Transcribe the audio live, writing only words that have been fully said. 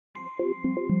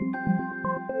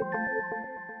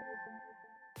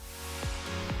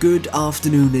Good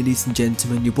afternoon ladies and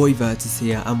gentlemen, your boy Virtus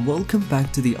here and welcome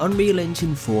back to the Unreal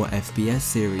Engine 4 FPS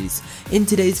series. In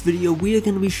today's video we are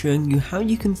going to be showing you how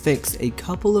you can fix a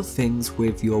couple of things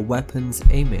with your weapons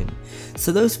aiming.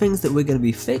 So those things that we're going to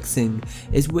be fixing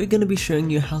is we're going to be showing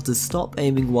you how to stop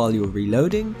aiming while you're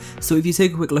reloading. So if you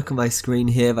take a quick look at my screen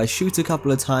here, if I shoot a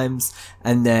couple of times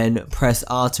and then press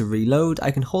R to reload, I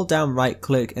can hold down right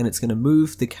click and it's going to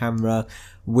move the camera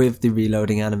with the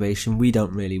reloading animation. We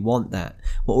don't really want that.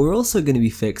 What we're also going to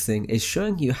be fixing is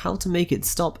showing you how to make it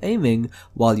stop aiming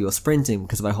while you're sprinting,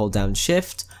 because if I hold down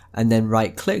shift and then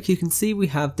right click, you can see we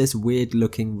have this weird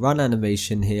looking run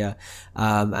animation here,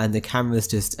 and the camera's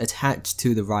just attached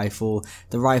to the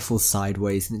rifle's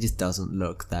sideways, and it just doesn't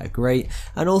look that great.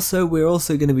 And also we're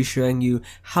also going to be showing you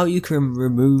how you can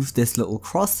remove this little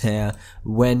crosshair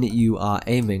when you are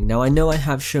aiming. Now I know I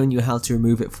have shown you how to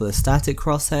remove it for the static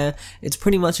crosshair. It's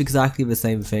pretty much exactly the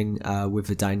same thing with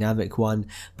the dynamic one,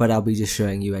 but I'll be just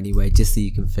showing you anyway just so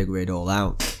you can figure it all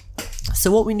out.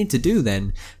 So what we need to do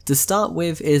then, to start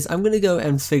with, is I'm going to go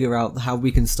and figure out how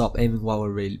we can stop aiming while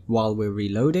we're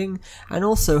reloading, and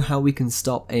also how we can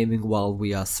stop aiming while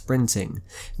we are sprinting.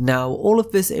 Now all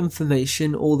of this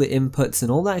information, all the inputs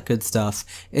and all that good stuff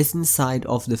is inside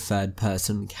of the third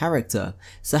person character.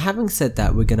 So having said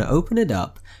that, we're going to open it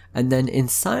up, and then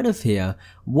inside of here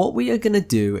what we are going to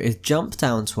do is jump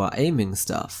down to our aiming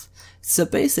stuff. So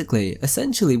basically,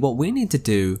 essentially what we need to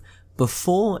do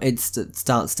before it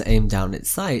starts to aim down its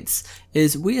sights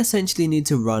is we essentially need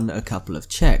to run a couple of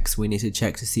checks. We need to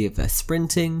check to see if they're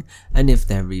sprinting and if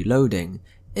they're reloading.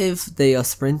 If they are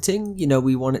sprinting, you know,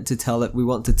 we want to tell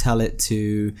it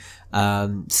to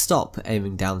stop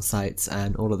aiming down sights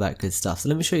and all of that good stuff. So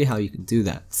let me show you how you can do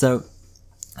that. So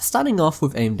starting off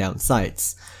with aim down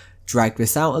sights, drag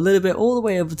this out a little bit all the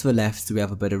way over to the left so we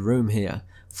have a bit of room here.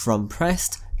 From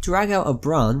pressed, drag out a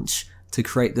branch to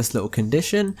create this little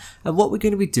condition, and what we're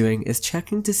going to be doing is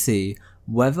checking to see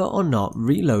whether or not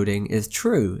reloading is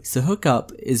true. So hook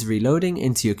up is reloading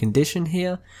into your condition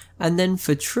here, and then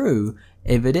for true,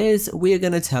 if it is, we are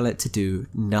going to tell it to do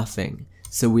nothing.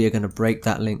 So we are going to break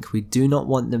that link. We do not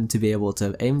want them to be able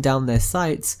to aim down their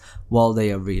sights while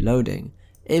they are reloading.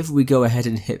 If we go ahead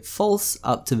and hit false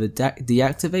up to the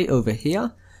deactivate over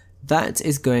here, that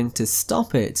is going to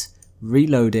stop it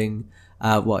reloading.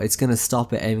 It's going to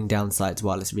stop it aiming down sights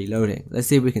while it's reloading. Let's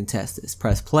see if we can test this.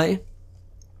 Press play,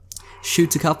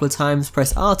 shoot a couple of times,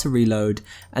 press R to reload,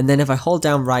 and then if I hold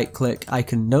down right click, I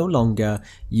can no longer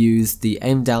use the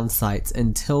aim down sights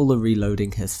until the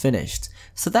reloading has finished.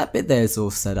 So that bit there is all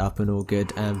set up and all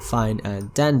good and fine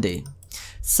and dandy.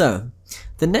 So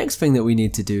the next thing that we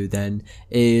need to do then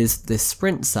is the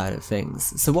sprint side of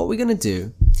things. So what we're going to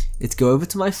do is go over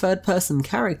to my third person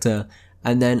character,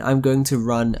 and then I'm going to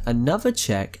run another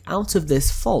check out of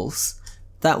this false.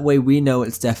 That way we know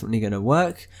it's definitely going to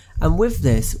work. And with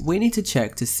this, we need to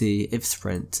check to see if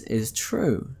sprint is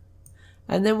true.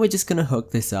 And then we're just going to hook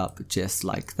this up just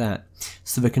like that.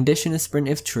 So the condition is sprint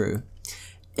if true.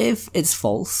 If it's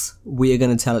false, we are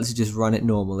going to tell it to just run it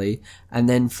normally. And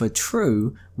then for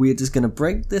true, we are just going to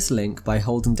break this link by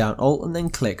holding down Alt and then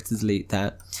click to delete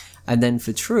that. And then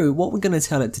for true, what we're going to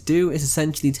tell it to do is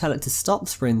essentially tell it to stop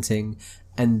sprinting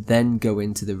and then go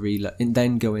into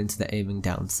the aiming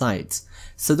down sights.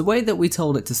 So the way that we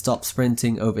told it to stop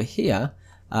sprinting over here,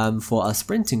 for our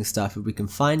sprinting stuff, if we can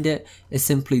find it, is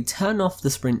simply turn off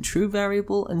the sprint true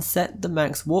variable and set the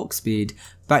max walk speed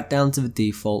back down to the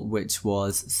default, which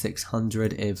was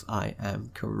 600 if I am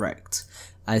correct,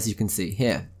 as you can see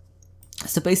here.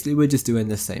 So basically we're just doing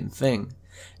the same thing.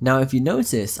 Now if you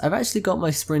notice, I've actually got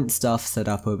my sprint stuff set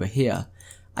up over here.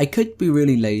 I could be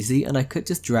really lazy and I could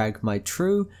just drag my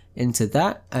true into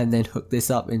that and then hook this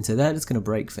up into that. It's going to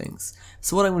break things.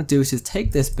 So what I'm going to do is just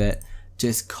take this bit,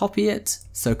 just copy it,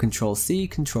 so Control C,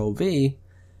 Control V,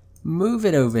 move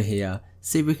it over here,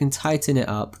 see if we can tighten it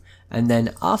up, and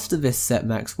then after this set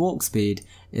max walk speed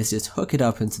is just hook it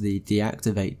up into the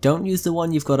deactivate. Don't use the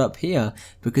one you've got up here,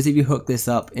 because if you hook this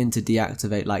up into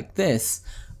deactivate like this,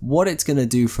 what it's going to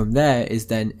do from there is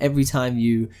then every time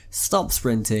you stop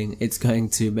sprinting, it's going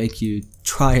to make you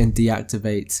try and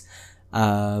deactivate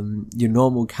your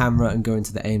normal camera and go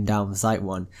into the aim down sight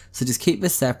one. So just keep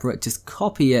this separate, just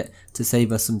copy it to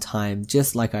save us some time,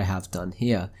 just like I have done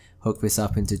here. Hook this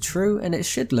up into true and it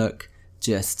should look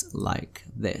just like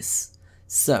this.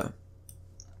 So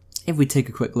if we take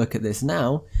a quick look at this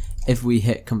now, if we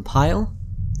hit compile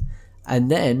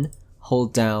and then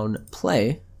hold down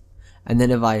play, and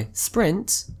then if I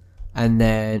sprint and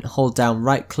then hold down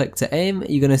right click to aim,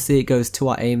 you're going to see it goes to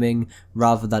our aiming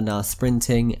rather than our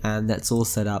sprinting, and that's all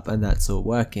set up and that's all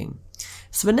working.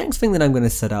 So the next thing that I'm going to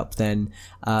set up then,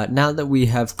 now that we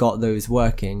have got those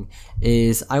working,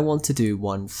 is I want to do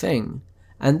one thing,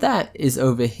 and that is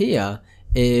over here.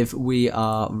 If we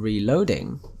are if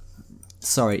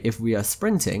we are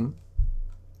sprinting,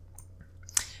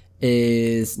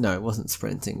 no, it wasn't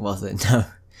sprinting, was it? No.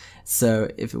 So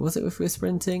if we're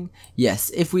sprinting?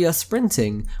 Yes, if we are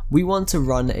sprinting, we want to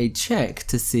run a check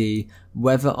to see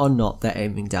whether or not they're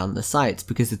aiming down the sights,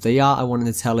 because if they are, I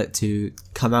wanted to tell it to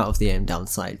come out of the aim down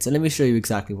sights. And let me show you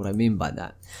exactly what I mean by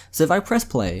that. So if I press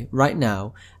play right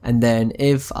now, and then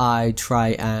if I try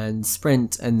and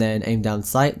sprint and then aim down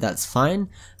sight, that's fine.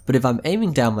 But if I'm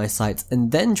aiming down my sights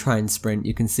and then try and sprint,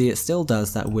 you can see it still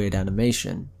does that weird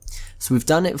animation. So we've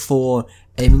done it for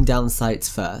aiming down sights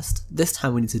first. This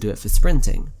time we need to do it for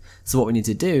sprinting. So what we need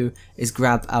to do is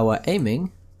grab our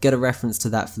aiming, get a reference to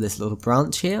that for this little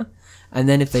branch here, and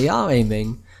then if they are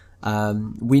aiming,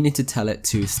 we need to tell it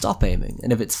to stop aiming.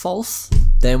 And if it's false,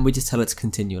 then we just tell it to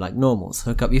continue like normal.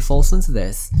 So hook up your false into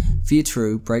this. For your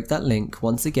true, break that link.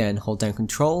 Once again, hold down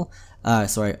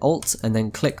Alt, and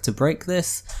then click to break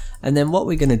this. And then what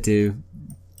we're going to do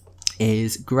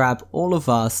is grab all of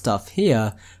our stuff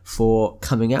here for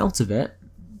coming out of it.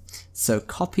 So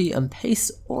copy and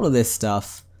paste all of this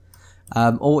stuff.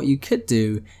 Or what you could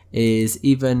do is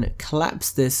even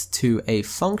collapse this to a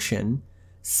function.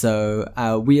 So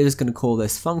we are just going to call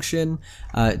this function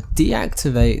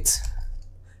Deactivate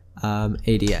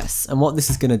ADS. And what this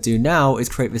is going to do now is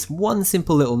create this one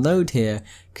simple little node here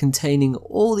containing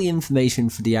all the information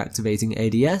for deactivating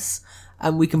ADS,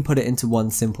 and we can put it into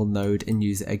one simple node and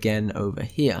use it again over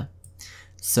here.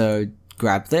 So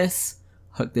grab this,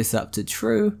 hook this up to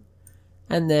true,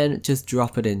 and then just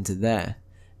drop it into there.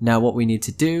 Now what we need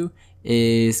to do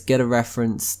is get a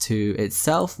reference to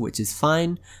itself, which is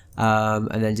fine, and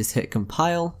then just hit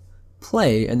compile,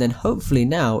 play, and then hopefully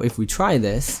now if we try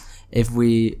this, if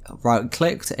we right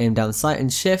click to aim down sight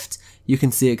and shift, you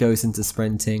can see it goes into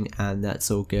sprinting, and that's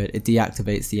all good. It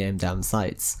deactivates the aim down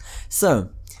sights.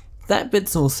 So that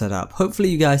bit's all set up. Hopefully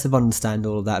you guys have understand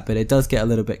all of that, but it does get a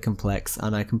little bit complex,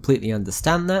 and I completely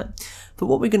understand that. But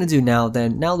what we're going to do now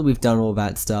then, now that we've done all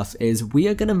that stuff, is we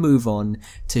are going to move on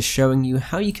to showing you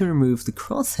how you can remove the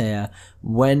crosshair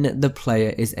when the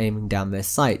player is aiming down their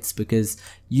sights, because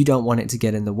you don't want it to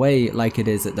get in the way like it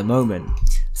is at the moment.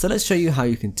 So let's show you how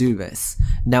you can do this.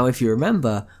 Now if you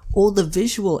remember, all the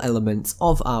visual elements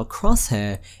of our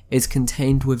crosshair is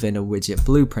contained within a widget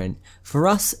blueprint. For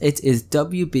us, it is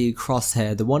WB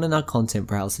Crosshair, the one in our content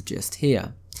browser just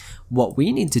here. What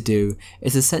we need to do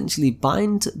is essentially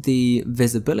bind the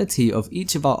visibility of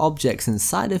each of our objects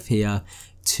inside of here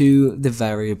to the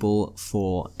variable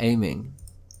for aiming.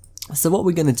 So what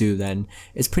we're going to do then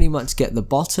is pretty much get the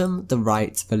bottom, the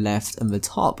right, the left, and the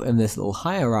top in this little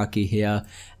hierarchy here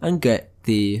and get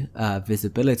the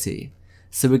visibility.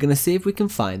 So we're going to see if we can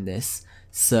find this.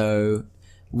 So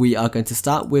we are going to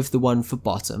start with the one for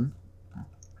bottom,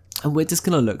 and we're just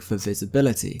going to look for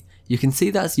visibility. You can see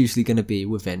that's usually going to be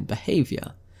within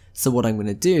behavior. So what I'm going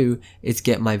to do is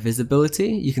get my visibility.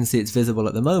 You can see it's visible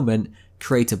at the moment.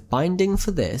 Create a binding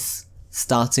for this,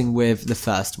 starting with the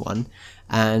first one,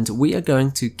 and we are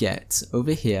going to get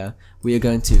over here, we are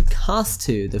going to cast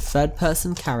to the third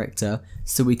person character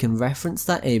so we can reference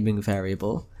that aiming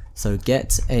variable. So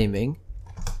get aiming,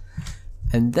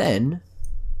 and then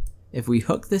if we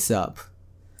hook this up,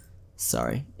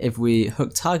 if we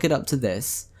hook target up to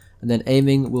this, and then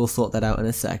aiming, we'll sort that out in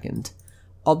a second.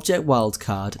 Object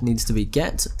wildcard needs to be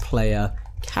get player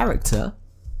character,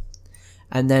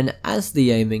 and then as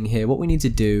the aiming here, what we need to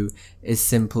do is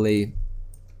simply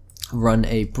run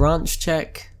a branch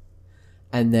check,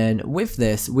 and then with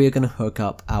this we're going to hook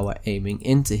up our aiming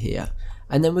into here,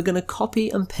 and then we're going to copy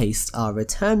and paste our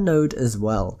return node as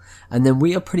well, and then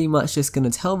we are pretty much just going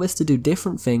to tell this to do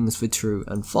different things for true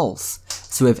and false.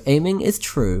 So if aiming is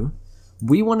true,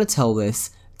 we want to tell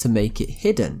this to make it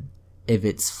hidden. If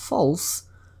it's false,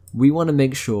 we want to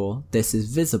make sure this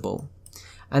is visible.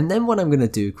 And then what I'm going to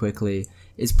do quickly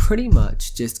is pretty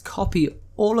much just copy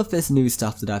all of this new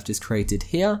stuff that I've just created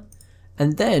here,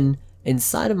 and then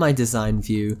inside of my design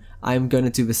view I'm going to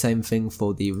do the same thing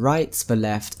for the right, the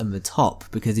left, and the top,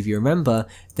 because if you remember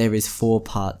there is 4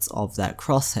 parts of that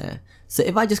crosshair. So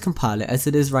if I just compile it as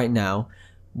it is right now,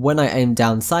 when I aim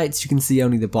down sights you can see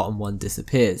only the bottom one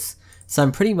disappears. So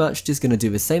I'm pretty much just going to do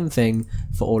the same thing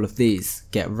for all of these.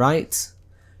 Get right,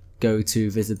 go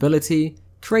to visibility,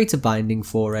 create a binding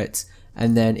for it,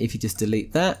 and then if you just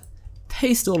delete that,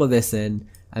 paste all of this in,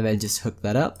 and then just hook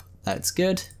that up. That's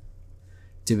good.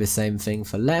 Do the same thing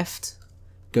for left,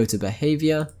 go to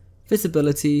behavior,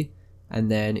 visibility,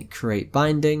 and then create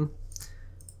binding,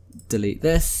 delete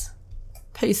this,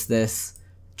 paste this,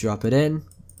 drop it in,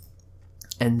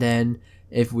 and then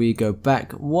if we go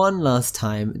back one last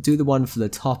time, do the one for the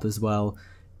top as well,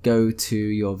 go to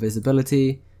your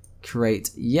visibility,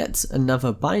 create yet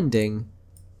another binding,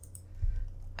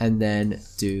 and then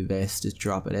do this, just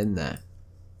drop it in there.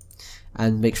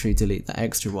 And make sure you delete that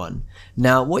extra one.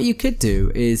 Now what you could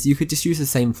do is you could just use the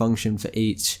same function for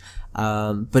each,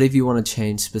 but if you want to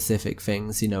change specific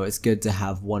things, you know, it's good to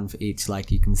have one for each, like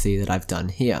you can see that I've done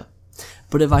here.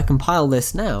 But if I compile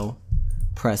this now,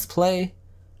 press play,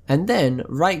 and then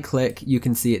right click, you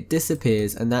can see it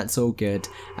disappears, and that's all good,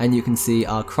 and you can see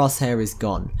our crosshair is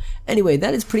gone. Anyway,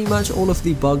 that is pretty much all of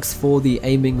the bugs for the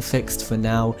aiming fixed for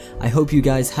now. I hope you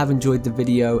guys have enjoyed the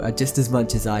video just as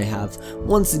much as I have.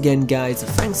 Once again guys,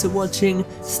 thanks for watching,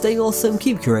 stay awesome,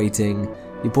 keep creating.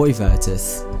 Your boy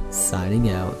Virtus, signing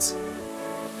out.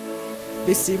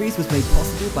 This series was made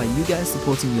possible by you guys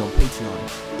supporting me on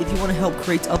Patreon. If you want to help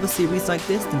create other series like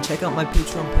this, then check out my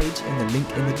Patreon page in the link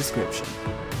in the description.